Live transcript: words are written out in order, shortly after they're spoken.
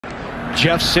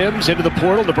Jeff Sims into the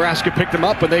portal. Nebraska picked him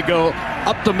up, and they go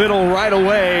up the middle right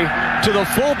away to the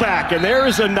fullback. And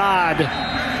there's a nod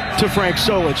to Frank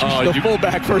Solich. He's the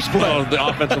fullback first play. Oh, the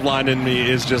offensive line in me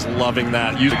is just loving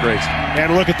that. Use the grace.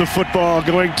 And look at the football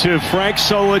going to Frank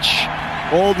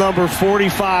Solich, old number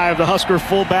 45, the Husker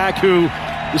fullback, who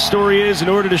the story is, in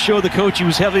order to show the coach he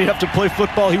was heavy enough to play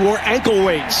football, he wore ankle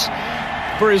weights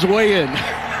for his weigh-in.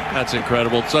 That's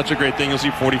incredible. Such a great thing. You'll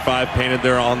see 45 painted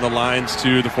there on the lines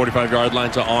to the 45-yard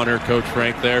line to honor Coach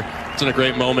Frank there. It's in a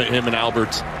great moment, him and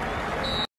Alberts.